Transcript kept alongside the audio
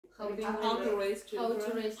How to raise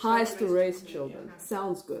children. How to raise children.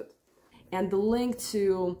 Sounds good. And the link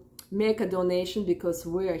to make a donation, because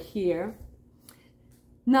we're here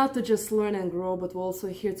not to just learn and grow, but we're also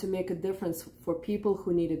here to make a difference for people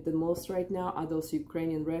who need it the most right now, are those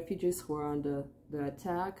Ukrainian refugees who are under the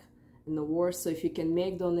attack in the war. So if you can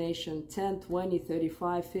make donation, 10, 20,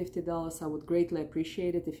 35, $50, I would greatly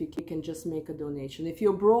appreciate it if you can just make a donation. If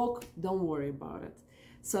you're broke, don't worry about it.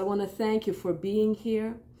 So I want to thank you for being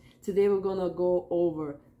here. Today we're going to go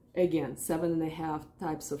over, again, 7.5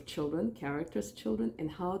 types of children, characters children,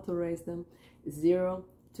 and how to raise them 0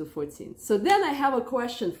 to 14. So then I have a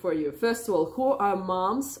question for you. First of all, who are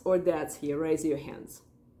moms or dads here? Raise your hands.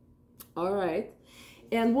 All right.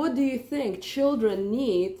 And what do you think children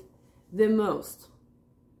need the most?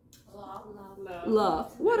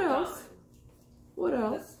 Love. What else? What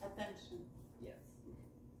else? Attention. Yes.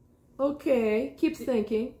 Okay. Keep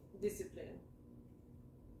thinking. Discipline.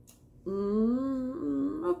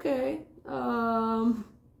 Okay.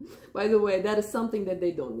 By the way, that is something that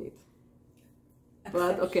they don't need.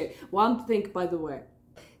 But okay, one thing, by the way,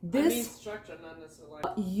 this, I mean structure, not necessarily.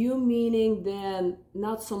 You meaning then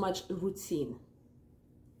not so much routine.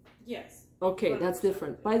 Yes. Okay, that's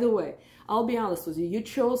different. By the way, I'll be honest with you. You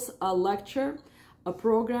chose a lecture, a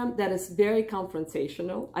program that is very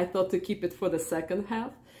confrontational. I thought to keep it for the second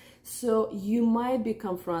half. So you might be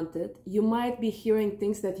confronted. You might be hearing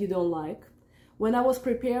things that you don't like. When I was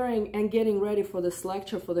preparing and getting ready for this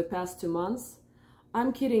lecture for the past 2 months,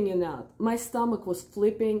 I'm kidding you not, my stomach was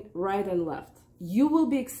flipping right and left. You will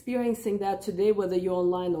be experiencing that today, whether you're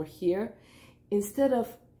online or here. Instead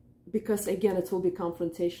of, because again, it will be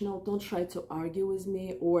confrontational, don't try to argue with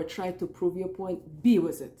me or try to prove your point, be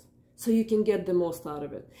with it, so you can get the most out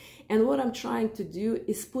of it. And what I'm trying to do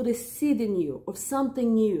is put a seed in you of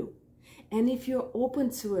something new. And if you're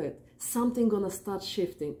open to it, something gonna start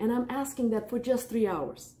shifting. And I'm asking that for just 3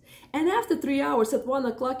 hours. And after 3 hours at 1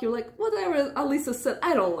 o'clock, you're like, whatever Alisa said,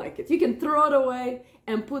 I don't like it. You can throw it away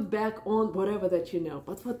and put back on whatever that you know.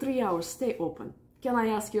 But for 3 hours, stay open. Can I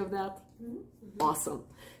ask you of that? Mm-hmm. Awesome.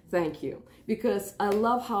 Thank you. Because I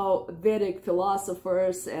love how Vedic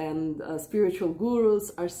philosophers and spiritual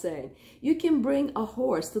gurus are saying, you can bring a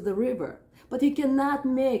horse to the river, but you cannot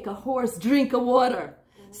make a horse drink a water.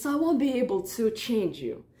 So I won't be able to change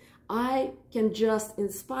you. I can just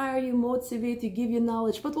inspire you, motivate you, give you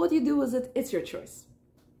knowledge, but what you do with it, it's your choice.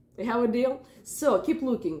 You have a deal? So keep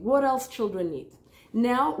looking. What else children need?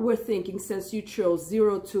 Now we're thinking, since you chose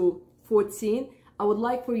 0 to 14, I would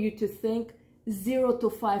like for you to think 0 to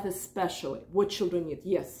 5 especially. What children need?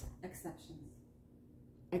 Yes? Exceptions.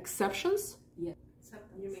 Exceptions? Yes.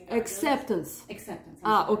 Acceptance. Acceptance.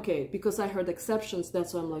 Ah, okay, because I heard exceptions,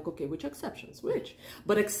 that's why I'm like, okay, which exceptions? Which?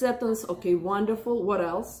 But acceptance, okay, wonderful. What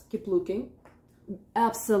else? Keep looking.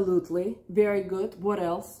 Absolutely. Very good. What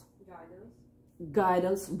else? Guidance.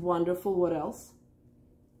 Guidance, wonderful. What else?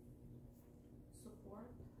 Support.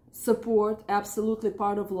 Support, absolutely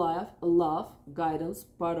part of life. Love, guidance,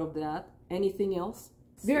 part of that. Anything else?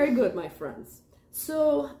 Very good, my friends.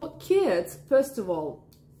 So, kids, first of all,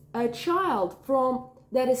 a child from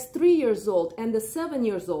that is 3 years old and the 7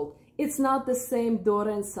 years old, it's not the same daughter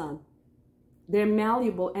and son. They're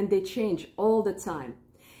malleable and they change all the time.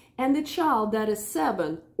 And the child that is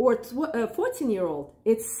 7 or 14-year-old,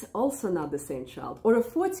 it's also not the same child. Or a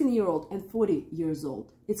 14-year-old and 40 years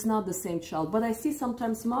old, it's not the same child. But I see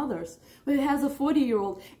sometimes mothers who has a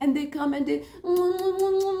 40-year-old and they come and they,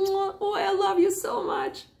 oh, I love you so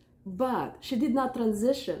much. But she did not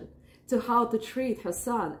transition to how to treat her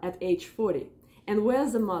son at age 40. And where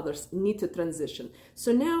the mothers need to transition.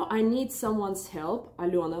 So now I need someone's help.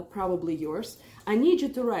 Alona, probably yours. I need you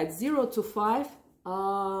to write 0 to 5.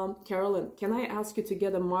 Carolyn, can I ask you to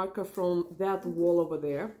get a marker from that wall over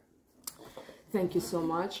there? Thank you so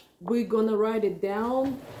much. We're gonna write it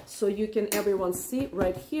down so you can, everyone see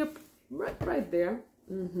right here, right there.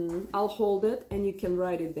 I'll hold it and you can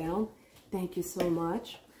write it down. Thank you so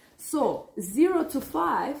much. So 0 to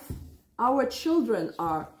 5, our children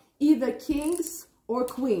are either kings or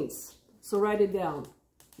queens. So write it down.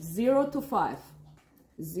 0 to 5.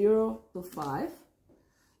 0 to 5.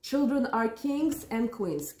 Children are kings and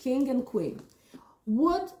queens. King and queen.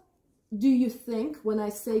 What do you think when I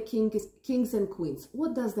say kings and queens?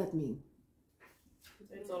 What does that mean?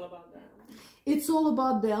 It's all about them. It's all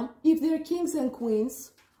about them. If they're kings and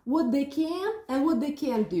queens, what they can and what they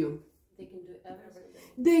can't do. They can do everything.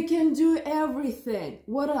 They can do everything.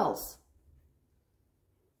 What else?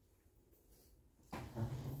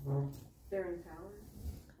 They're empowered.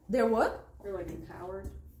 They're what? They're like empowered.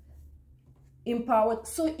 Empowered.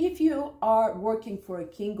 So if you are working for a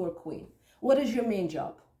king or queen, what is your main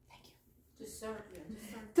job? To serve them.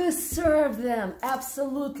 To serve them,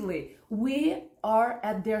 absolutely. We are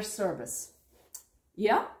at their service.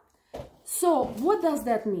 Yeah? So, what does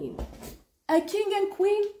that mean? A king and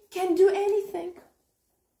queen can do anything.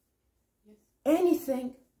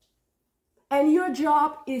 Anything. And your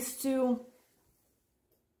job is to...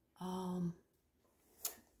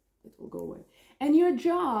 it will go away. And your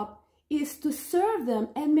job is to serve them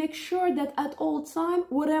and make sure that at all time,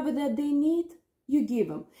 whatever that they need, you give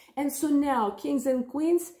them. And so now, kings and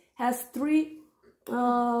queens has three,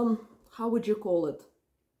 how would you call it?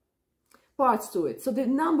 Parts to it. So the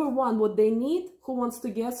number one, what they need, who wants to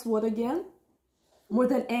guess what again? More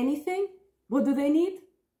than anything, what do they need?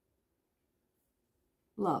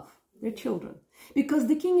 Love, their children. Because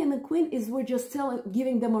the king and the queen is, we're just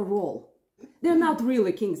giving them a role. They're not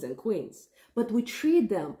really kings and queens, but we treat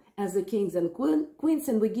them as the kings and queens,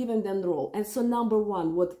 and we give them the role. And so number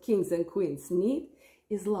one, what kings and queens need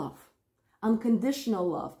is love, unconditional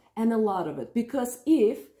love, and a lot of it. Because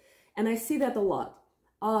if, and I see that a lot,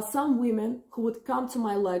 some women who would come to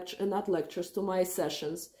my lecture, not lectures, to my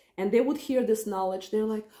sessions, and they would hear this knowledge, they're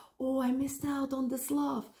like, oh, I missed out on this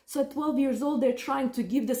love. So at 12 years old, they're trying to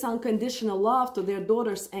give this unconditional love to their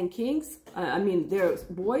daughters and kings, their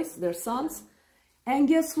boys, their sons. And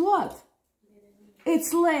guess what?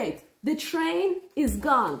 It's late. The train is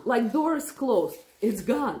gone. Like door is closed. It's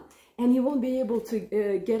gone. And you won't be able to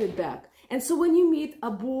get it back. And so when you meet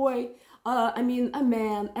a boy, a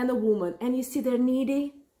man and a woman, and you see they're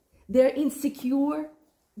needy, they're insecure,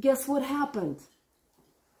 guess what happened?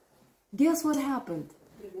 Guess what happened?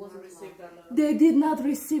 They did not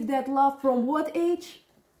receive that love from what age?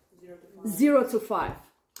 0 to 5.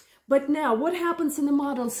 But now, what happens in the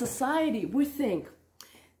modern society? We think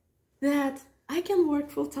that I can work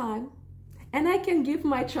full time and I can give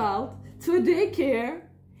my child to a daycare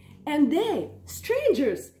and they,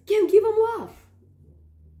 strangers, can give them love.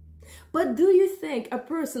 But do you think a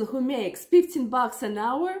person who makes $15 an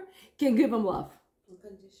hour can give them love?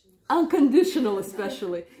 Unconditional,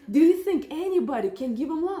 especially. Do you think anybody can give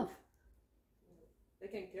them love? They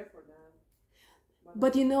can care for them.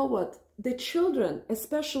 But you know what? The children,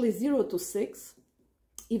 especially 0 to 6,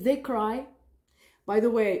 if they cry, by the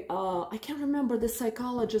way, I can't remember the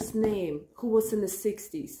psychologist's name who was in the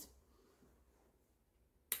 60s.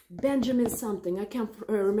 Benjamin something, I can't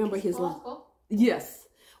remember his last. Yes.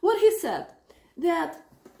 What he said, that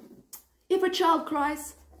if a child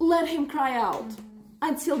cries, let him cry out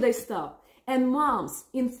until they stop. And moms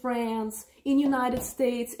in France, in United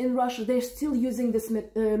States, in Russia, they're still using this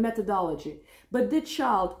methodology. But the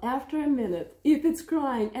child, after a minute, if it's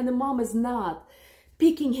crying and the mom is not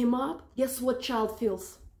picking him up, guess what child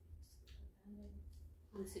feels?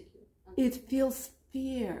 It feels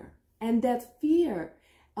fear. And that fear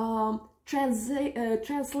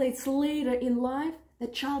translates later in life. The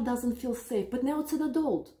child doesn't feel safe. But now it's an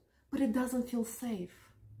adult, but it doesn't feel safe.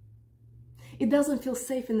 It doesn't feel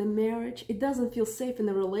safe in a marriage. It doesn't feel safe in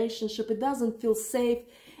a relationship. It doesn't feel safe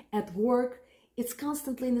at work. It's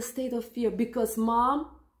constantly in a state of fear because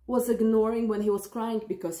mom was ignoring when he was crying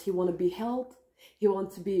because he wanted to be held. He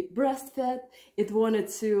wanted to be breastfed. It wanted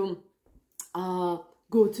to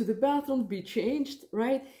go to the bathroom, be changed,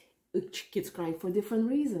 right? Kids crying for different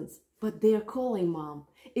reasons, but they are calling mom.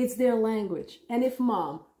 It's their language. And if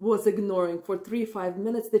mom was ignoring for 3-5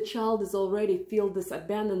 minutes, the child is already feel this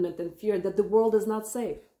abandonment and fear that the world is not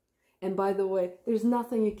safe. And by the way, there's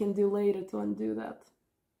nothing you can do later to undo that.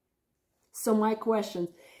 So my question,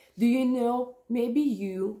 do you know,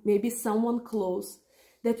 maybe someone close,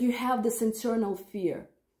 that you have this internal fear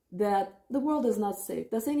that the world is not safe?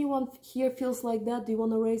 Does anyone here feels like that? Do you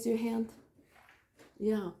want to raise your hand?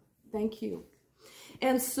 Yeah, thank you.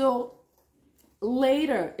 And so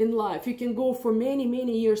later in life, you can go for many,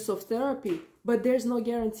 many years of therapy, but there's no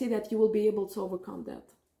guarantee that you will be able to overcome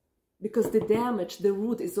that because the damage, the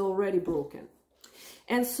root is already broken.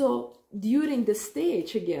 And so during the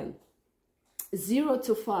stage, again, 0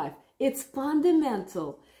 to 5, it's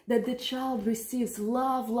fundamental that the child receives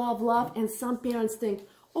love, love, love, and some parents think,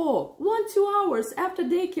 oh, 1-2 hours after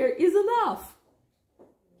daycare is enough.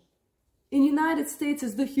 In the United States,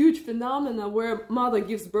 it's the huge phenomenon where mother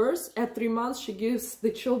gives birth. At 3 months, she gives the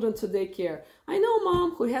children to daycare. I know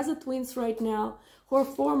mom who has a twins right now who are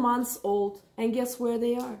 4 months old, and guess where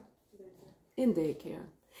they are? In daycare.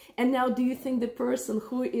 And now, do you think the person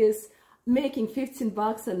who is making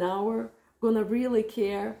 $15 an hour gonna really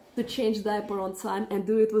care to change diaper on time and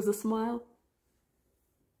do it with a smile?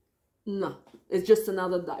 No, it's just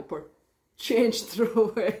another diaper. Change, throw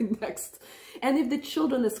away, next. And if the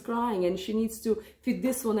children is crying and she needs to feed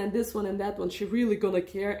this one and that one, she really gonna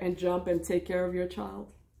care and jump and take care of your child?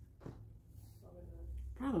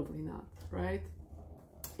 Probably not, right?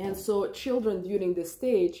 And so children during this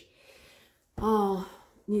stage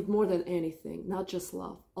need more than anything, not just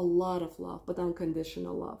love, a lot of love, but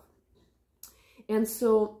unconditional love. And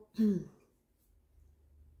so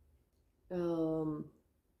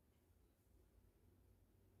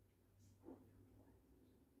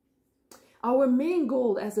our main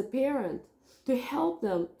goal as a parent, to help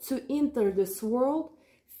them to enter this world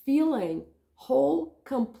feeling whole,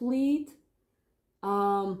 complete,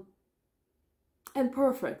 and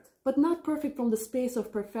perfect, but not perfect from the space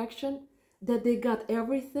of perfection, that they got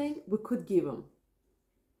everything we could give them.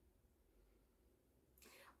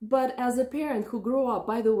 But as a parent who grew up,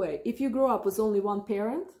 by the way, if you grow up with only one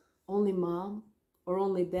parent, only mom or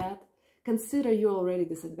only dad, consider you're already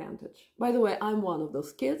disadvantaged. By the way, I'm one of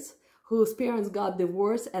those kids whose parents got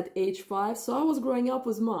divorced at age 5, so I was growing up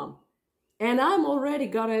with mom. And I'm already,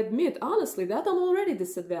 gotta admit, honestly, that I'm already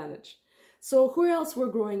disadvantaged. So who else were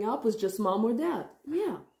growing up with just mom or dad?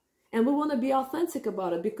 Yeah. And we want to be authentic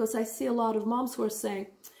about it, because I see a lot of moms who are saying,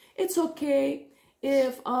 it's okay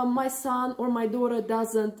if my son or my daughter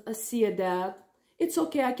doesn't see a dad. It's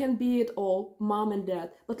okay, I can be it all, mom and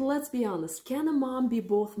dad. But let's be honest, can a mom be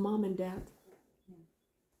both mom and dad?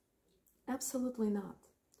 Absolutely not.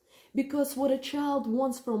 Because what a child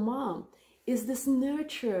wants from mom is this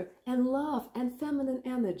nurture and love and feminine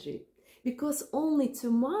energy. Because only to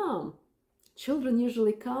mom, children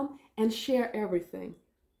usually come and share everything.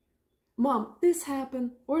 Mom, this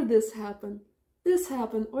happened, or this happened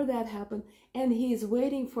or that happened, and he is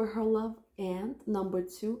waiting for her love and, number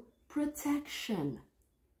 2, protection.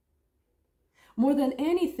 More than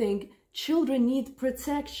anything, children need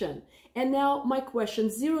protection. And now my question,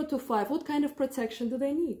 0 to 5, what kind of protection do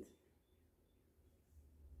they need?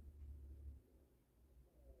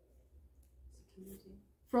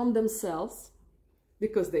 From themselves,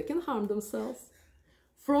 because they can harm themselves.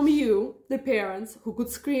 From you, the parents, who could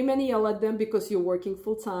scream and yell at them because you're working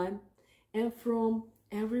full time. And from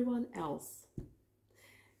everyone else.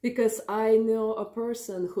 Because I know a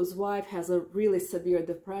person whose wife has a really severe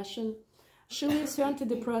depression. She lives her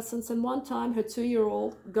antidepressants, and one time her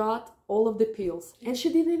 2-year-old got all of the pills. And she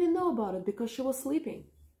didn't even know about it because she was sleeping.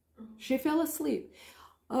 She fell asleep.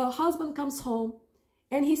 Husband comes home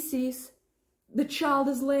and he sees the child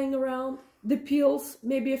is laying around, the pills,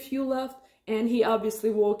 maybe a few left, and he obviously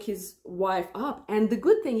woke his wife up. And the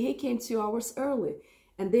good thing, he came 2 hours early.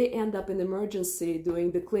 And they end up in emergency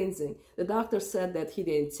doing the cleansing. The doctor said that he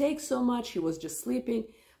didn't take so much, he was just sleeping.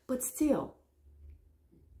 But still,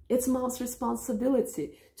 it's mom's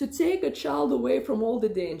responsibility to take a child away from all the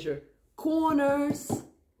danger. Corners,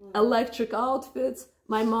 electric outfits.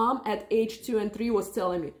 My mom at age 2 and 3 was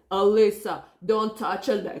telling me, Alisa, don't touch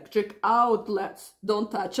electric outlets.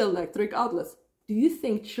 Don't touch electric outlets. Do you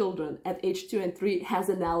think children at age 2 and 3 has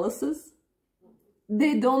analysis?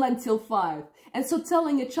 They don't until 5. And so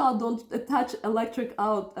telling a child don't touch electric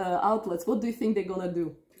outlets, what do you think they're gonna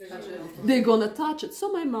do? They're gonna touch it. So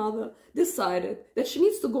my mother decided that she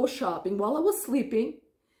needs to go shopping while I was sleeping.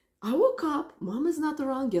 I woke up, mom is not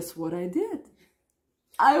around. Guess what I did?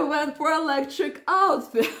 I went for electric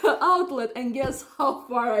outlet, and guess how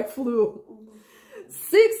far I flew?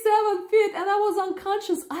 6-7 feet, and I was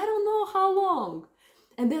unconscious. I don't know how long.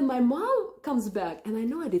 And then my mom comes back, and I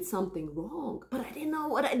know I did something wrong, but I didn't know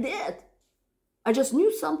what I did. I just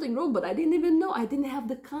knew something wrong, but I didn't even know. I didn't have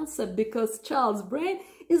the concept because child's brain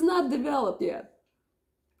is not developed yet.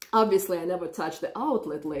 Obviously, I never touched the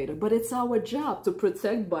outlet later, but it's our job to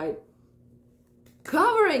protect by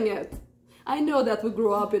covering it. I know that we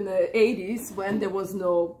grew up in the 80s when there was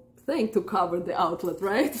no thing to cover the outlet,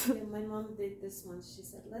 right? Yeah, my mom did this once. She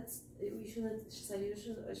said, you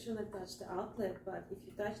shouldn't touch the outlet, but if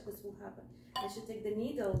you touch this will happen. I should take the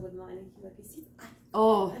needle with mine, and he like, you see?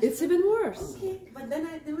 Oh, it's even worse. Okay, but then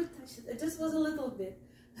I never touched it. It just was a little bit.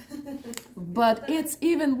 But it's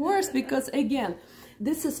even worse because, again,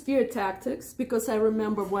 this is fear tactics. Because I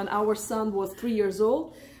remember when our son was 3 years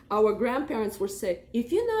old, our grandparents would say,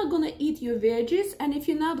 if you're not gonna eat your veggies and if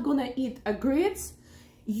you're not gonna eat grits,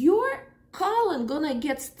 your colon gonna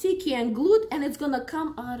get sticky and glued, and it's gonna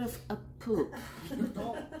come out of a poop.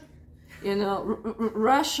 You know,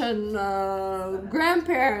 Russian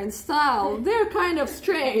grandparent style. They're kind of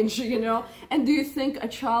strange, you know. And do you think a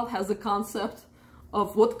child has a concept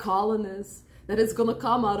of what colon is? That it's gonna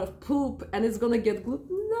come out of poop and it's gonna get glued?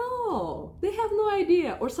 No, they have no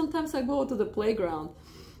idea. Or sometimes I go to the playground.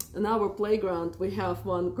 In our playground, we have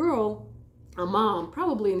one girl, a mom,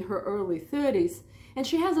 probably in her early 30s, And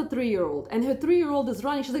she has a 3-year-old, and her 3-year-old is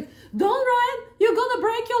running. She's like, "Don't run! You're gonna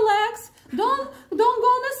break your legs. Don't go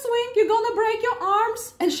on a swing. You're gonna break your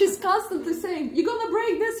arms." And she's constantly saying, "You're gonna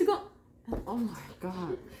break this. You're gonna..." And oh my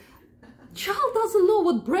God. Child doesn't know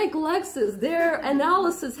what break legs is. Their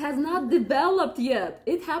analysis has not developed yet.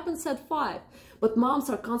 It happens at 5. But moms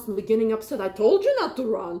are constantly getting upset. "I told you not to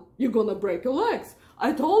run. You're gonna break your legs.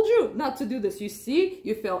 I told you not to do this. You see,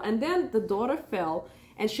 you fell." And then the daughter fell,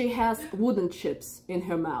 and she has wooden chips in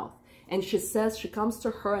her mouth. And she says, she comes to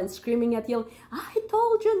her and screaming at yelling, "I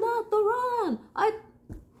told you not to run.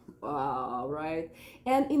 Wow, right?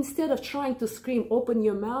 And instead of trying to scream, "Open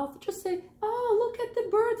your mouth," just say, "Oh, look at the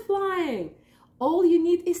bird flying." All you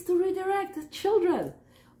need is to redirect the children.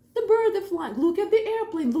 The bird is flying. Look at the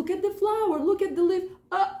airplane. Look at the flower. Look at the leaf.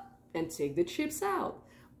 And take the chips out.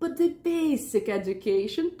 But the basic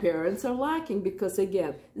education parents are lacking because,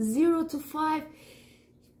 again, 0 to 5,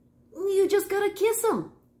 you just gotta kiss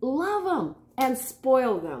them, love them, and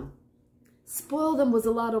spoil them. Spoil them with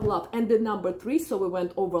a lot of love. And the number 3, so we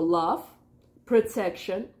went over love,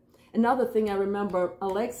 protection. Another thing I remember,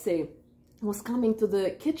 Alexei was coming to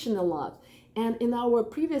the kitchen a lot. And in our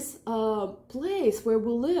previous place where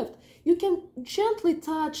we lived, you can gently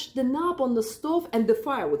touch the knob on the stove and the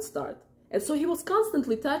fire would start. And so he was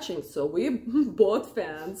constantly touching. So we bought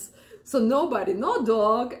fans. So nobody, no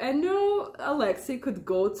dog and no Alexei could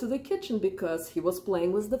go to the kitchen because he was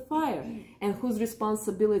playing with the fire. And whose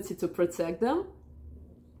responsibility to protect them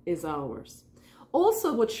is ours.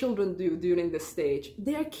 Also, what children do during this stage,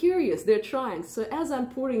 they're curious, they're trying. So as I'm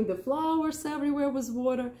pouring the flowers everywhere with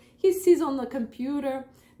water, he sees on the computer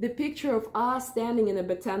the picture of us standing in a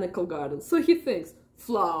botanical garden. So he thinks,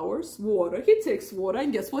 flowers, water. He takes water,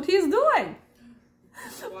 and guess what he's doing?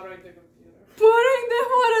 Watering the computer. Putting the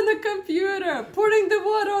water on the computer, putting the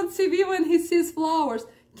water on TV when he sees flowers.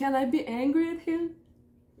 Can I be angry at him?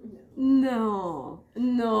 No.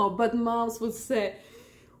 But moms would say,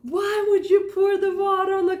 "Why would you pour the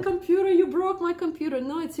water on the computer? You broke my computer."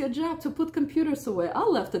 No, it's your job to put computers away. I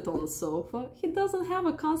left it on the sofa. He doesn't have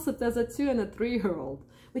a concept as a 2 and a 3-year-old.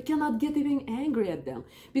 We cannot get even angry at them.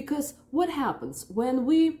 Because what happens when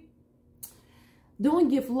we don't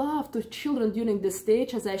give love to children during this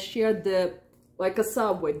stage, as I shared, like a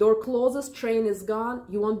subway, door closes, train is gone,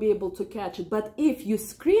 you won't be able to catch it. But if you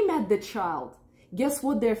scream at the child, guess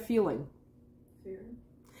what they're feeling? Fear.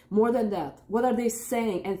 More than that, what are they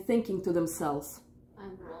saying and thinking to themselves?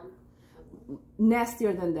 I'm wrong.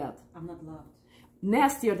 Nastier than that. I'm not loved.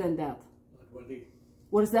 Nastier than that. Not worthy.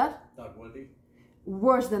 What is that? Not worthy.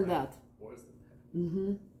 Worse than that. Worse than that.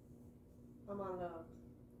 Mm-hmm. I'm unloved.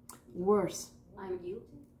 Worse. I'm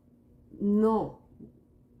guilty. No.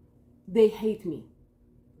 They hate me.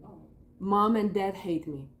 Oh. Mom and dad hate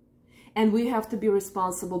me. And we have to be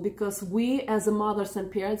responsible because we as a mothers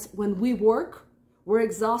and parents, when we work, we're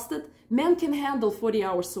exhausted. Men can handle 40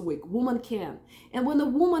 hours a week. Woman can. And when a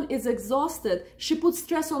woman is exhausted, she puts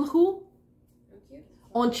stress on who?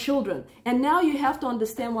 On children. And now you have to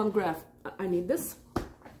understand one graph. I need this.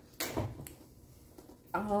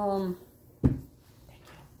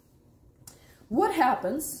 What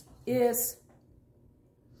happens is,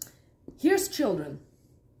 here's children.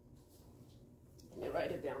 Let me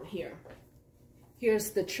write it down here.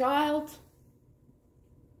 Here's the child.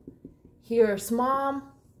 Here's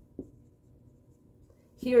mom.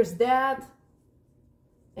 Here's dad.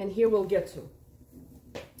 And here we'll get to.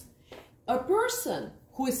 A person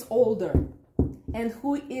who is older and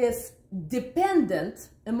who is dependent,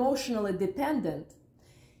 emotionally dependent,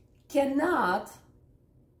 cannot,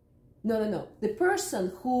 no. The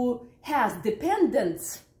person who has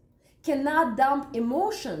dependence cannot dump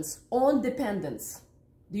emotions on dependence.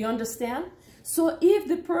 Do you understand? So if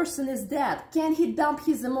the person is dead, can he dump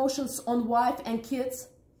his emotions on wife and kids?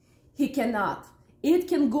 He cannot. It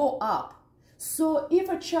can go up. So if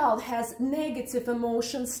a child has negative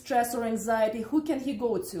emotions, stress or anxiety, who can he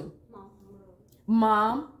go to?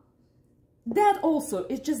 Mom. Dad also.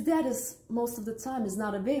 It's just dad is most of the time is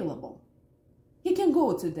not available. He can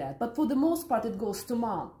go to dad, but for the most part it goes to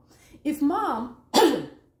mom. If mom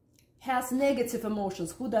has negative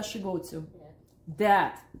emotions, who does she go to?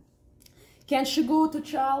 Dad. Can she go to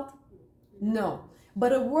child? No.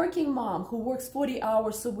 But a working mom who works 40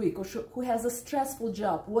 hours a week or who has a stressful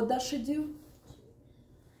job, what does she do?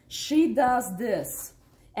 She does this.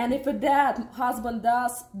 And if a husband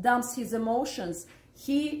dumps his emotions,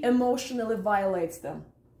 he emotionally violates them.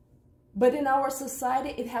 But in our society,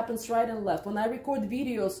 it happens right and left. When I record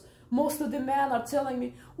videos, most of the men are telling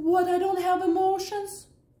me, "What, I don't have emotions?"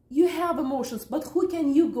 You have emotions, but who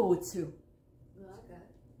can you go to? God.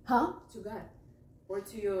 Huh? To God. Or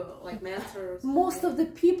to your like mentors. Most of the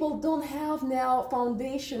people don't have now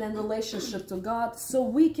foundation and relationship to God, so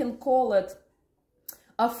we can call it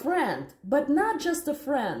a friend, but not just a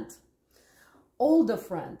friend, older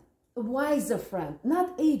friend, a wiser friend,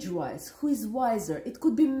 not age-wise, who is wiser. It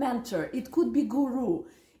could be mentor, it could be guru,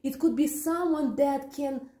 it could be someone that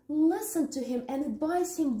can listen to him and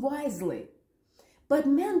advise him wisely. But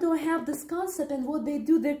men don't have this concept, and what they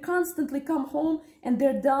do, they constantly come home and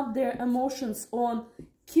they dump their emotions on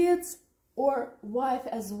kids or wife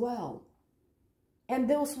as well. And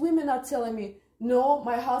those women are telling me, no,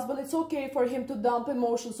 my husband, it's okay for him to dump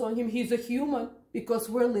emotions on him. He's a human, because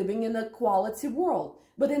we're living in an equality world.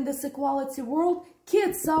 But in this equality world,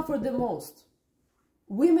 kids suffer the most.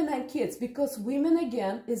 Women and kids, because women,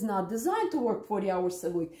 again, is not designed to work 40 hours a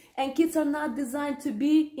week. And kids are not designed to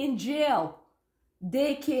be in jail.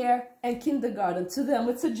 Daycare and kindergarten, to them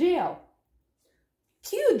it's a jail.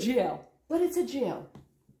 Cute jail, but it's a jail.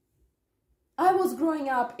 I was growing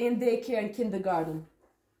up in daycare and kindergarten.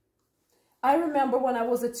 I remember when I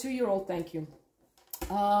was a 2-year-old, thank you.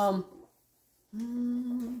 Oh,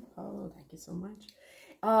 thank you so much.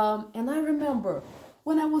 And I remember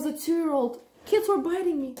when I was a 2-year-old, kids were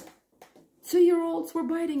biting me. 2-year-olds were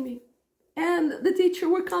biting me. And the teacher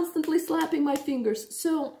were constantly slapping my fingers.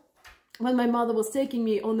 So when my mother was taking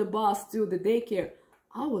me on the bus to the daycare,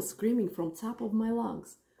 I was screaming from top of my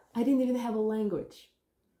lungs. I didn't even have a language.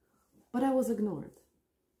 But I was ignored.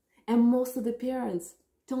 And most of the parents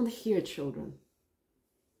don't hear children.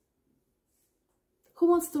 Who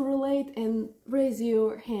wants to relate and raise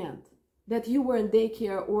your hand that you were in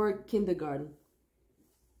daycare or kindergarten?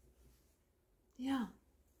 Yeah.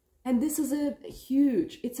 And this is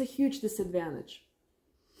it's a huge disadvantage.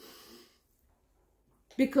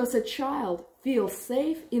 Because a child feels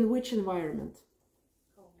safe in which environment?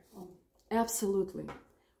 Home. Absolutely.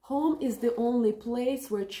 Home is the only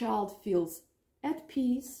place where a child feels at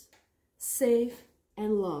peace, safe,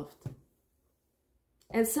 and loved.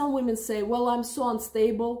 And some women say, well, I'm so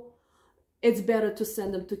unstable, it's better to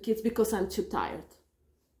send them to kids because I'm too tired.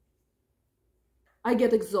 I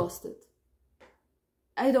get exhausted.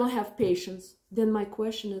 I don't have patience. Then my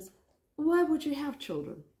question is, why would you have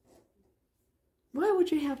children? Why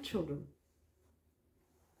would you have children?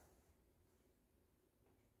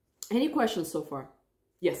 Any questions so far?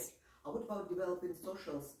 Yes. What about developing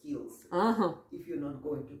social skills if you're not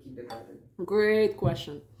going to kindergarten? Great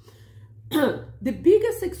question. The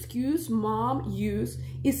biggest excuse mom use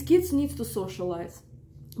is kids need to socialize.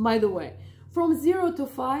 By the way, from 0 to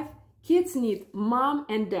 5, kids need mom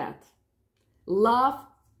and dad. Love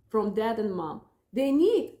from dad and mom. They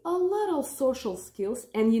need a lot of social skills,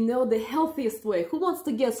 and you know the healthiest way. Who wants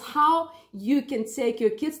to guess how you can take your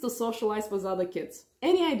kids to socialize with other kids?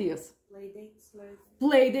 Any ideas? Playdates.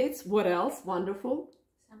 Playdates. What else? Wonderful.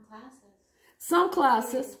 Some classes. Some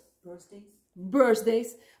classes.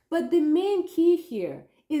 Birthdays. But the main key here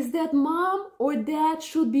is that mom or dad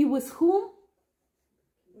should be with whom?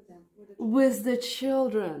 With the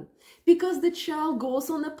children. Because the child goes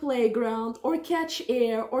on a playground or catch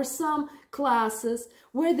air or some classes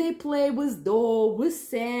where they play with dough, with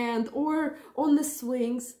sand, or on the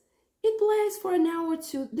swings. It plays for an hour or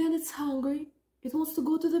two, then it's hungry. It wants to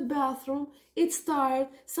go to the bathroom. It's tired.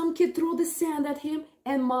 Some kid throw the sand at him,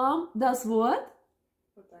 and mom does what?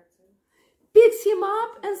 Picks him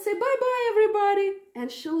up and say, bye-bye, everybody.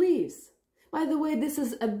 And she leaves. By the way, this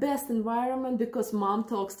is a best environment because mom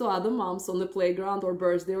talks to other moms on the playground or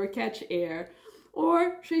birthday or catch air.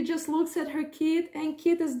 Or she just looks at her kid and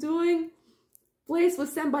kid is plays with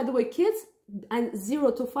sand. By the way, kids and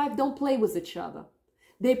 0 to 5 don't play with each other.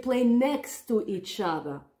 They play next to each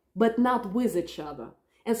other, but not with each other.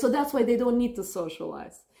 And so that's why they don't need to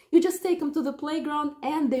socialize. You just take them to the playground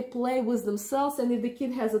and they play with themselves. And if the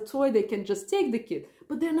kid has a toy, they can just take the kid.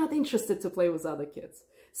 But they're not interested to play with other kids.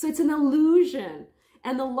 So it's an illusion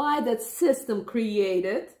and a lie that system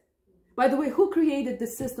created. By the way, who created the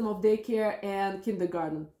system of daycare and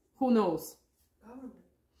kindergarten? Who knows?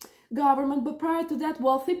 Government. But prior to that,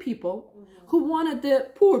 wealthy people who wanted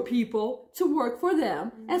the poor people to work for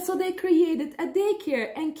them. And so they created a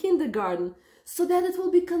daycare and kindergarten so that it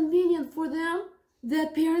will be convenient for them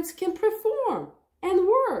that parents can perform and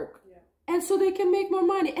work. And so they can make more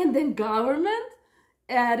money. And then government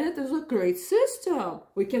added as a great system.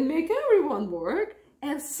 We can make everyone work.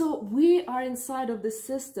 And so we are inside of the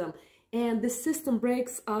system. And the system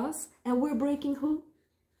breaks us. And we're breaking who?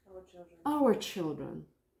 Our children. Our children.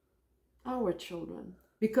 Our children.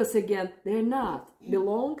 Because again, they're not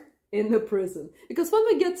belong in the prison. Because when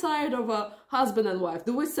we get tired of a husband and wife,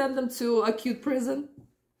 do we send them to acute prison?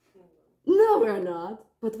 No, we're not.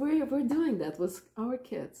 But we're doing that with our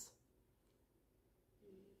kids.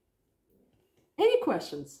 Any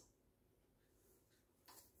questions?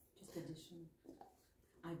 Just addition.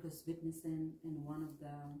 I was witnessing in one of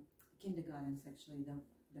the kindergartens, actually,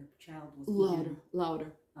 the child was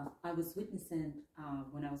Louder. I was witnessing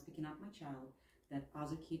when I was picking up my child that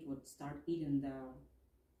other kid would start eating the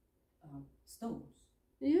stones.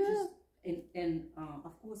 Yeah. And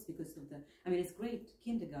of course, because of it's great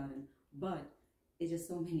kindergarten, but it's just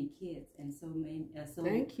so many kids and so many.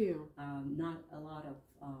 Thank you. Not a lot of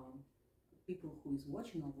people who is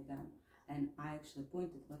watching over them. And I actually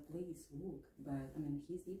pointed, but please look. But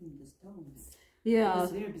he's eating the stones. Yeah.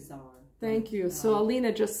 It's very bizarre. Thank you. So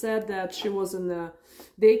Alina just said that she was in a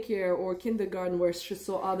daycare or kindergarten where she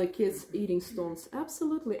saw other kids eating stones.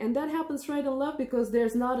 Absolutely. And that happens right and left because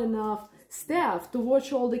there's not enough staff to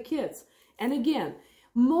watch all the kids. And again,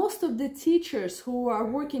 most of the teachers who are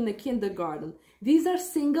working in the kindergarten, these are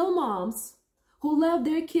single moms who left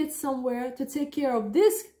their kids somewhere to take care of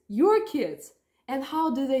your kids. And how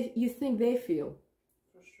do you think they feel?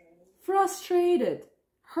 Frustrated,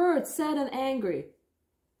 hurt, sad, and angry.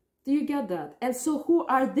 Do you get that? And so who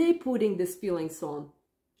are they putting these feelings on?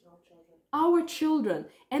 Our children.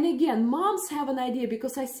 And again, moms have an idea,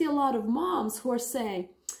 because I see a lot of moms who are saying,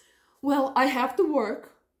 well, I have to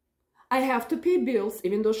work. I have to pay bills,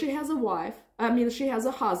 even though she has she has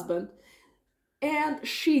a husband. And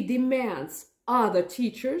she demands other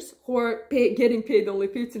teachers who are getting paid only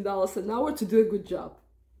 $15 an hour to do a good job.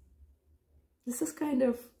 This is kind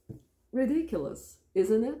of ridiculous,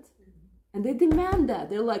 isn't it? And they demand that.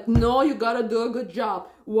 They're like, no, you gotta do a good job.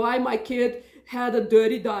 Why my kid had a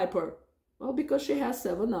dirty diaper? Well, because she has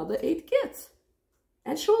 8 kids.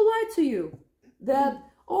 And she'll lie to you that,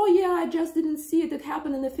 oh yeah, I just didn't see it. It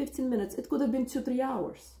happened in the 15 minutes. It could have been 2-3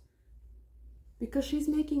 hours. Because she's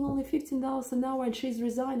making only $15 an hour and she's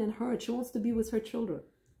resigned and hurt. She wants to be with her children.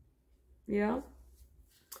 Yeah?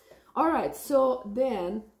 All right, so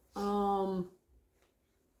then, so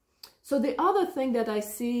the other thing that I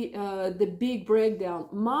see, the big breakdown,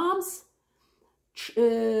 moms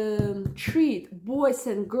treat boys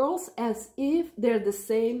and girls as if they're the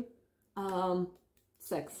same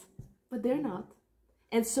sex, but they're not.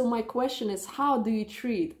 And so my question is, how do you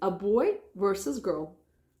treat a boy versus girl?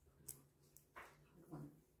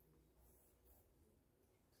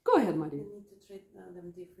 Go ahead, Maria. You need to treat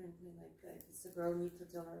them differently. Like it's a girl, need to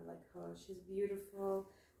tell her she's beautiful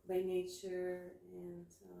by nature, and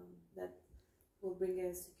that will bring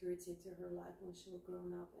a security to her life when she will grow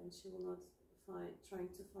up, and she will not trying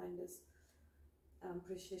to find this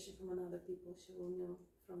appreciation from another people. She will know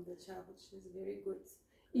from the childhood she's very good.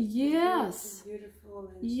 Yes. She's beautiful.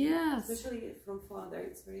 And yes. Especially from father,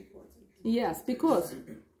 it's very important. Yes, because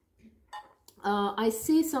I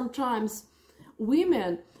see sometimes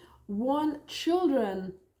women want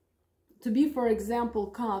children to be, for example,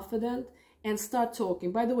 confident and start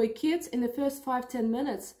talking. By the way, kids in the first 5-10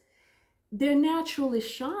 minutes, they're naturally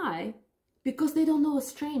shy because they don't know a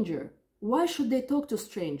stranger. Why should they talk to a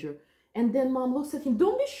stranger? And then mom looks at him,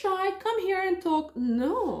 don't be shy, come here and talk.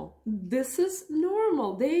 No, this is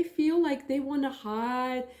normal. They feel like they want to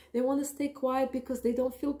hide, they want to stay quiet because they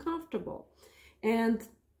don't feel comfortable. And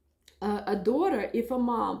a daughter, if a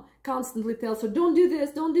mom constantly tells her, don't do this,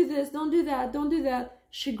 don't do this, don't do that, don't do that,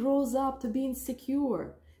 she grows up to be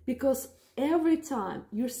insecure. Because every time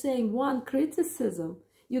you're saying one criticism,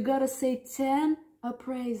 you gotta say 10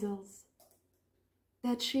 appraisals.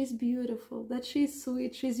 That she's beautiful, that she's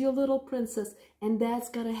sweet, she's your little princess. And that's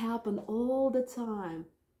gotta happen all the time.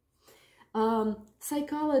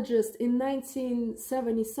 Psychologists in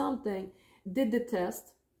 1970-something did the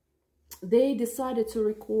test. They decided to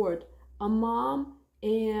record a mom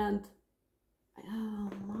and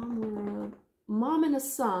a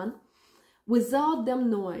son without them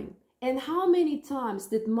knowing. And how many times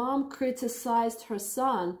did mom criticize her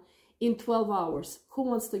son in 12 hours? Who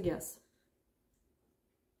wants to guess?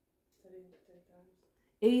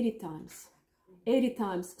 80 times. 80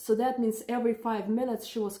 times. So that means every 5 minutes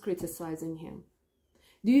she was criticizing him.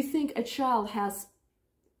 Do you think a child has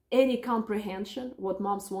any comprehension what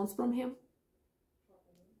moms wants from him?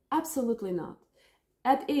 Absolutely not.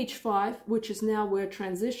 At age 5, which is now we're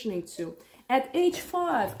transitioning to, at age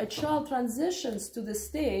 5, a child transitions to the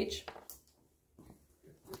stage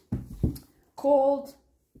called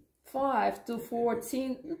 5 to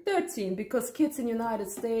 14, 13, because kids in the United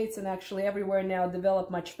States and actually everywhere now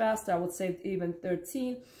develop much faster, I would say even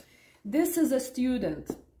 13. This is a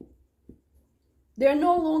student. They're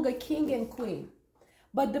no longer king and queen.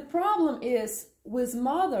 But the problem is with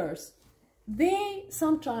mothers, they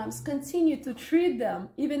sometimes continue to treat them,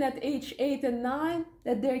 even at age 8 and 9,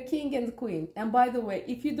 that they're king and queen. And by the way,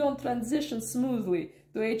 if you don't transition smoothly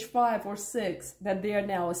to age 5 or 6, that they are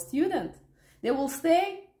now a student, they will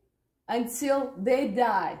stay until they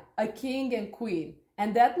die, a king and queen.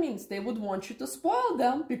 And that means they would want you to spoil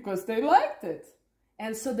them because they liked it.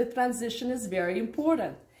 And so the transition is very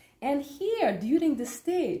important. And here, during the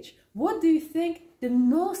stage, what do you think the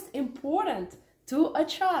most important to a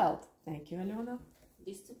child? Thank you, Alena.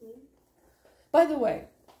 Discipline. By the way,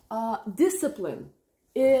 discipline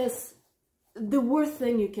is the worst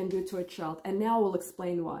thing you can do to a child. And now we'll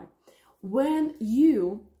explain why. When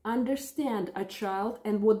you understand a child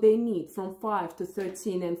and what they need from 5 to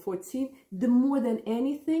 13 and 14, the more than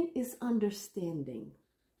anything is understanding.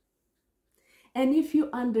 And if you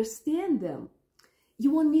understand them, you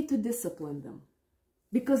won't need to discipline them,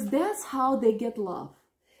 because that's how they get love.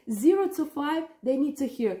 0 to 5, they need to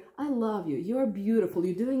hear, I love you, you're beautiful,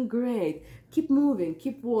 you're doing great, keep moving,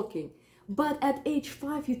 keep walking. But at age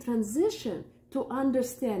 5, you transition to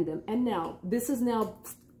understand them. And now, this is now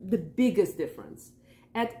the biggest difference.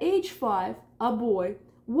 At age 5, a boy,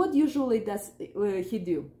 what usually does he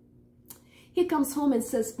do? He comes home and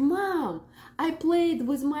says, Mom, I played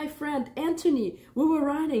with my friend Anthony. We were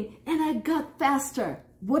running and I got faster.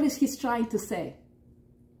 What is he trying to say?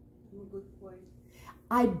 Good boy.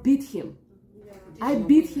 I beat him. Yeah. I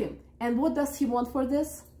beat him. And what does he want for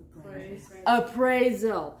this? Praise.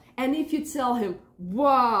 Appraisal. And if you tell him,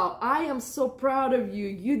 wow, I am so proud of you,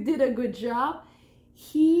 you did a good job,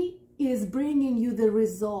 he is bringing you the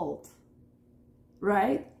result,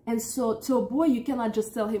 right? And so to a boy, you cannot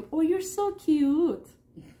just tell him, oh, you're so cute,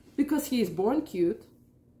 because he is born cute,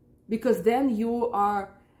 because then you are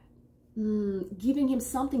giving him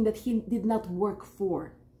something that he did not work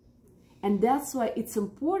for. And that's why it's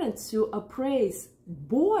important to appraise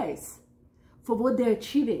boys for what they're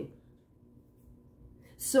achieving.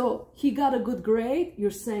 So he got a good grade,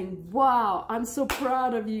 you're saying, wow, I'm so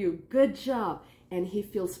proud of you, good job. And he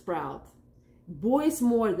feels proud. Boys,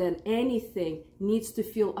 more than anything, needs to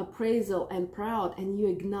feel appraisal and proud, and you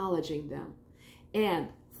acknowledging them. And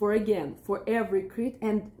for every crit,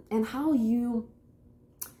 and how you,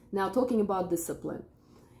 now talking about discipline,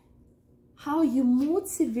 how you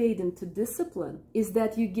motivate them to discipline is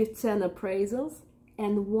that you give 10 appraisals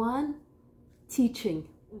and 1 teaching.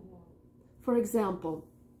 For example,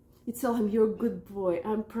 you tell him, you're a good boy,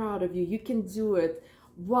 I'm proud of you, you can do it.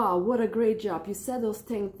 Wow, what a great job. You said those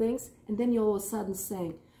 10 things, and then you're all of a sudden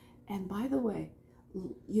saying, and by the way,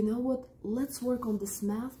 you know what? Let's work on this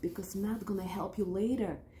math, because math gonna help you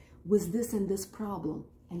later with this and this problem.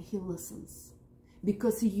 And he listens,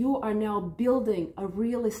 because you are now building a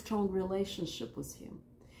really strong relationship with him.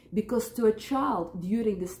 Because to a child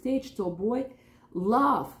during the stage, to a boy,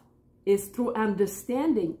 love is through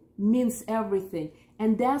understanding, means everything.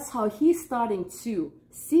 And that's how he's starting to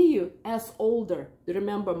see you as older.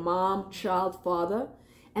 Remember, mom, child, father.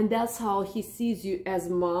 And that's how he sees you as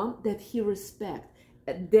mom, that he respects.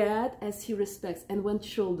 Dad, as he respects. And when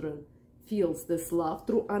children feels this love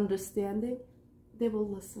through understanding, they will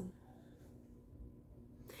listen.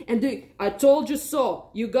 And I told you so.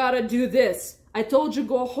 You gotta do this. I told you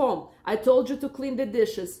go home. I told you to clean the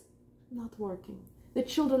dishes. Not working. The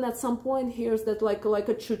children at some point hears that like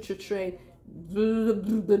a choo-choo train.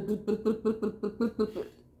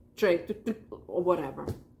 Train or whatever.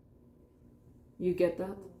 You get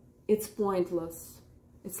that? It's pointless.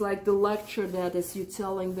 It's like the lecture that is you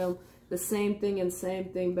telling them the same thing and same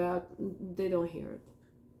thing back. They don't hear it.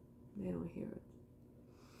 They don't hear it.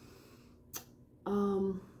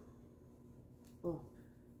 Oh,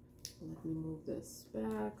 let me move this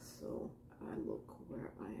back so I look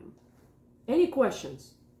where I am. Any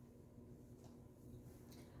questions?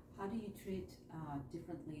 How do you treat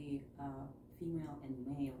differently female and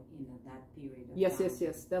male in that period of Yes, time?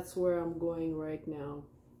 yes. That's where I'm going right now.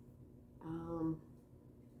 One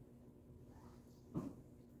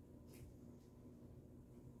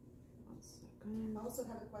second. I also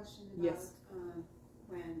have a question about Yes.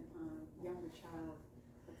 When younger child,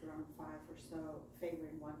 like around 5 or so,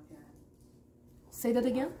 favoring one parent. Say that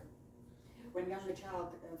again? When younger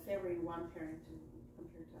child favoring one parent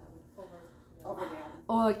compared to other, over the other.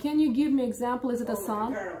 Oh, can you give me example? Is it a Over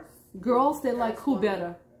son? Girls. Girls, they like who want-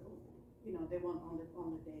 better? You know, they want on the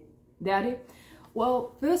date. Daddy?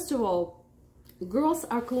 Well, first of all, girls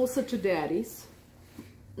are closer to daddies.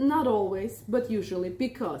 Not always, but usually,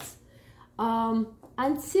 because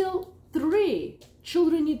until 3,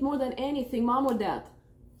 children need more than anything, mom or dad?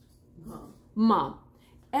 Mom. Mom.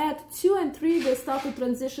 At 2 and 3, they start to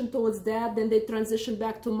transition towards dad, then they transition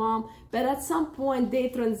back to mom. But at some point, they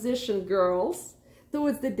transition, girls,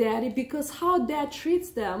 towards the daddy, because how dad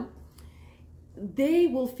treats them, they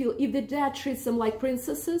will feel, if the dad treats them like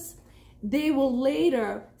princesses, they will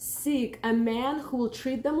later seek a man who will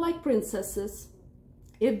treat them like princesses.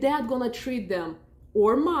 If dad gonna treat them,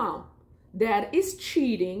 or mom, dad is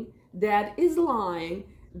cheating, dad is lying,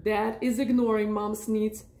 dad is ignoring mom's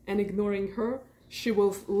needs and ignoring her, she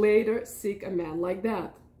will later seek a man like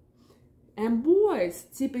that. And boys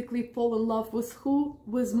typically fall in love with who?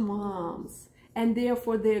 With moms. And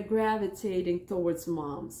therefore they're gravitating towards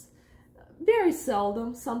moms. Very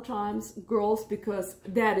seldom, sometimes girls, because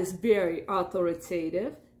dad is very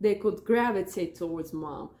authoritative, they could gravitate towards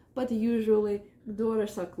mom. But usually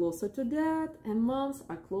daughters are closer to dad and moms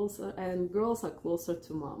are closer, and girls are closer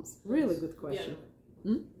to moms. Really good question.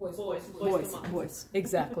 Yeah. Boys,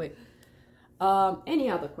 exactly. Any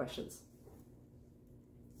other questions?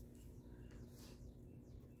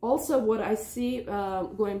 Also, what I see,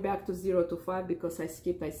 going back to 0 to 5, because I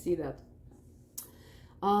skipped, I see that.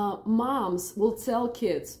 Moms will tell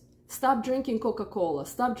kids, stop drinking Coca-Cola,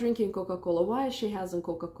 stop drinking Coca-Cola. Why she hasn't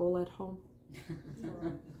Coca-Cola at home?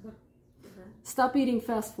 Stop eating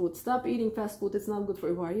fast food, stop eating fast food, it's not good for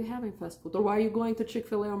you. Why are you having fast food? Or why are you going to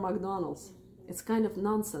Chick-fil-A or McDonald's? It's kind of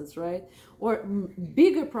nonsense, right? Or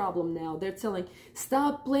bigger problem now, they're telling,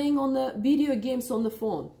 stop playing on the video games on the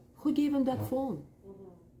phone. Who gave him that phone?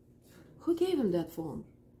 Who gave him that phone?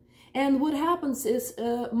 And what happens is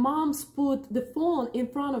moms put the phone in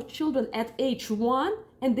front of children at age 1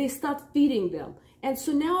 and they start feeding them. And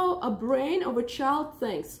so now a brain of a child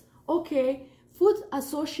thinks, okay, food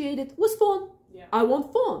associated with phone. Yeah. I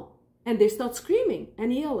want phone. And they start screaming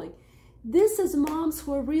and yelling. This is moms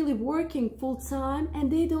who are really working full time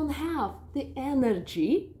and they don't have the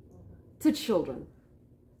energy to children.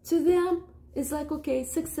 To them, it's like, okay,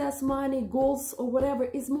 success, money, goals, or whatever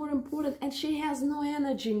is more important. And she has no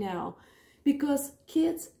energy now because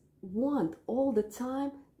kids want all the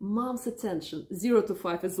time mom's attention. 0 to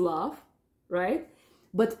 5 is love, right?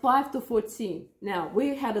 But 5 to 14. Now,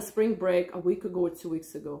 we had a spring break a week ago or 2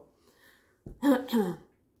 weeks ago.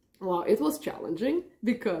 Well, it was challenging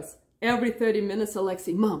because every 30 minutes,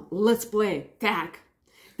 Alexei, Mom, let's play tag.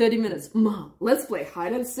 30 minutes, Mom, let's play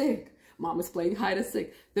hide and seek. Mom is playing hide and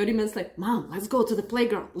seek. 30 minutes like, Mom, let's go to the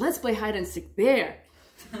playground. Let's play hide and seek there.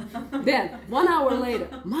 Then 1 hour later,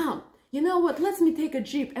 Mom, you know what? Let me take a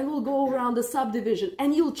Jeep and we'll go around the subdivision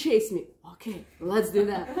and you'll chase me. Okay, let's do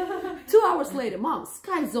that. 2 hours later, Mom,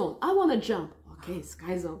 Sky Zone. I want to jump. Okay,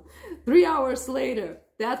 Sky Zone. 3 hours later,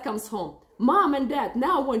 Dad comes home. Mom and Dad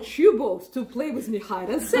now want you both to play with me hide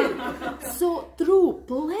and seek. So through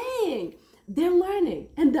playing, they're learning.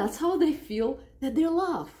 And that's how they feel that they're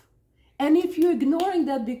loved. And if you're ignoring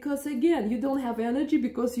that because, again, you don't have energy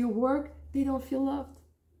because you work, they don't feel loved.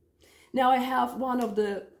 Now, I have one of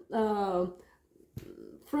the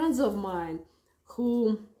friends of mine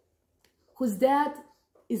whose dad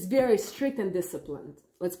is very strict and disciplined.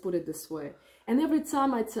 Let's put it this way. And every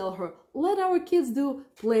time I tell her, let our kids do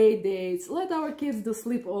play dates, let our kids do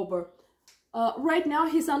sleepover. Right now,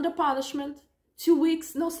 he's under punishment. 2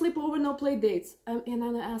 weeks, no sleepover, no play dates. And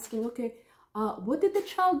I'm asking, okay, what did the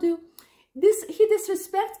child do? He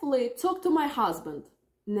disrespectfully talked to my husband.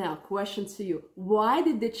 Now, question to you. Why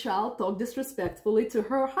did the child talk disrespectfully to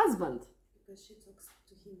her husband? Because she talks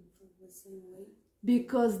to him the same way.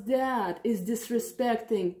 Because dad is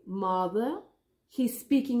disrespecting mother. He's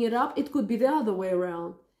speaking it up. It could be the other way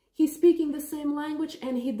around. He's speaking the same language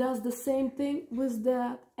and he does the same thing with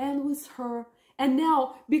dad and with her. And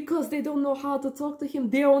now, because they don't know how to talk to him,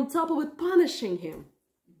 they're on top of it punishing him.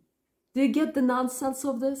 Do you get the nonsense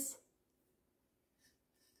of this?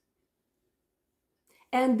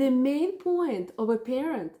 And the main point of a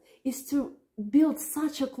parent is to build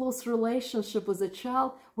such a close relationship with a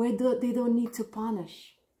child where they don't need to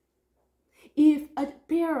punish. If a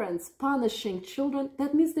parent's punishing children,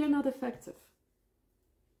 that means they're not effective.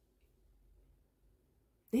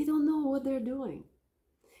 They don't know what they're doing.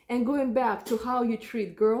 And going back to how you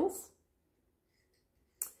treat girls,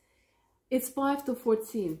 it's 5 to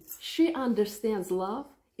 14. She understands love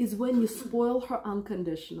is when you spoil her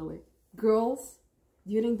unconditionally. Girls,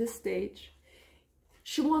 during this stage,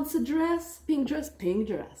 she wants a dress, pink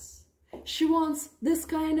dress. She wants this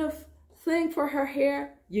kind of thing for her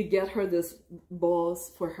hair, you get her this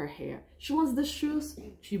bows for her hair. She wants the shoes,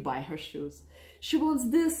 you buy her shoes. She wants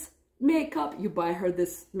this makeup, you buy her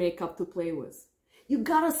this makeup to play with. You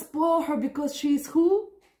gotta spoil her because she's who?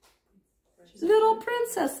 Little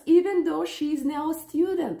princess, even though she's now a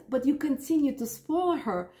student. But you continue to spoil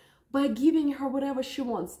her by giving her whatever she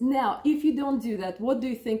wants. Now, if you don't do that, what do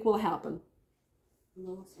you think will happen?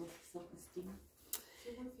 Loss of self-esteem.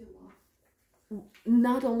 She won't feel love.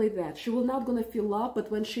 Not only that, she will not gonna feel love, but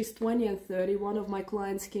when she's 20 and 30, one of my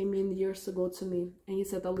clients came in years ago to me and he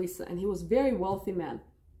said, Alisa, and he was a very wealthy man,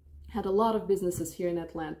 had a lot of businesses here in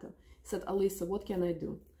Atlanta. He said, Alisa, what can I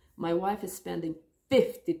do? My wife is spending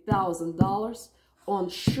 $50,000 on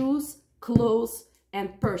shoes, clothes,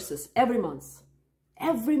 and purses every month.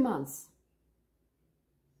 Every month.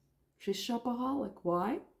 She's shopaholic.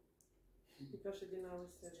 Why? Because she didn't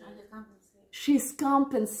understand. Trying to compensate. She's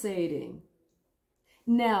compensating.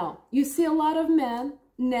 Now, you see a lot of men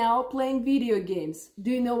now playing video games. Do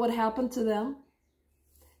you know what happened to them?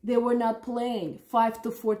 They were not playing 5 to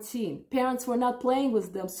 14. Parents were not playing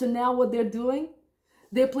with them. So now what they're doing?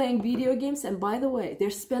 They're playing video games. And by the way, they're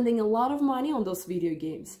spending a lot of money on those video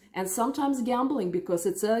games. And sometimes gambling because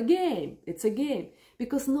it's a game. It's a game.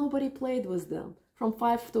 Because nobody played with them from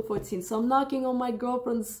 5 to 14. So I'm knocking on my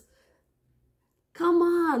girlfriend's. Come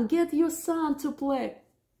on, get your son to play.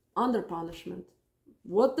 Under punishment.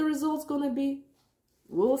 What the result's gonna be?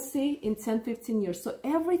 We'll see in 10, 15 years. So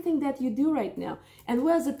everything that you do right now, and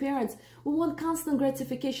we as a parents, we want constant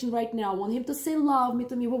gratification right now. We want him to say love me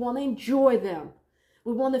to me. We want to enjoy them.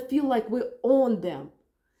 We want to feel like we own them.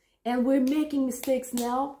 And we're making mistakes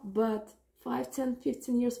now, but 5, 10,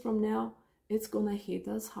 15 years from now, it's gonna hit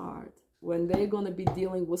us hard when they're gonna be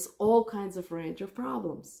dealing with all kinds of range of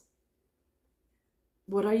problems.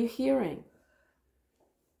 What are you hearing?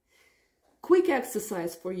 Quick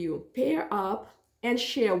exercise for you. Pair up and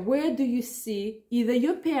share. Where do you see either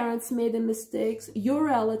your parents made a mistake, your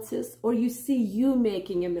relatives, or you see you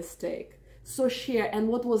making a mistake? So share. And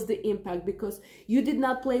what was the impact? Because you did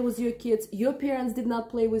not play with your kids, your parents did not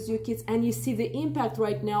play with your kids, and you see the impact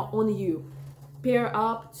right now on you. Pair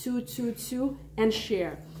up, 2, 2, 2, and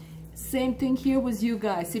share. Same thing here with you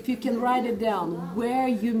guys. If you can write it down, where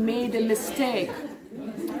you made a mistake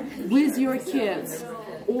with your kids,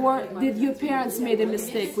 or did your parents made a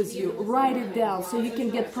mistake with you? Write it down so you can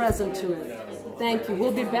get present to it. Thank you.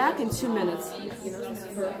 We'll be back in 2 minutes.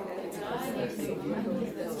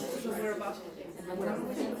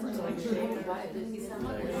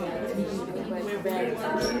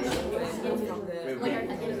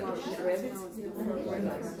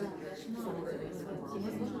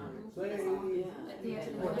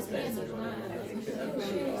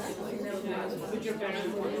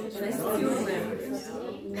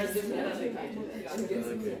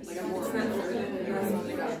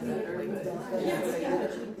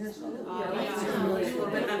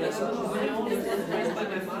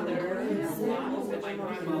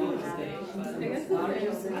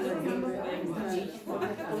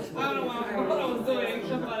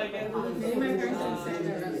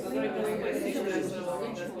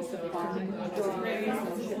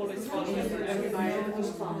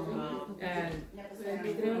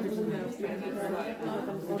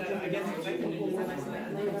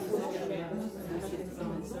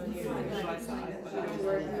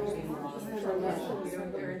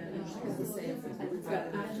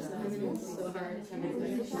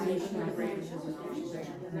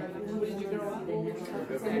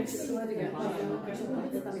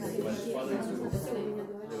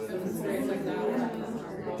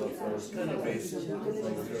 Kind of basic, I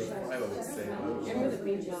would say.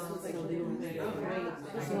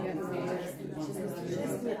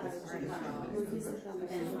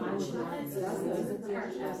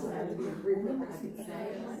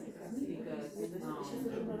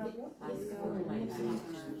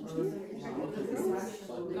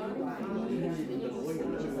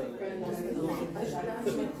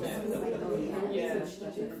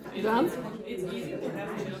 Done? It's easy to have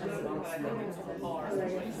children, but I think it's hard.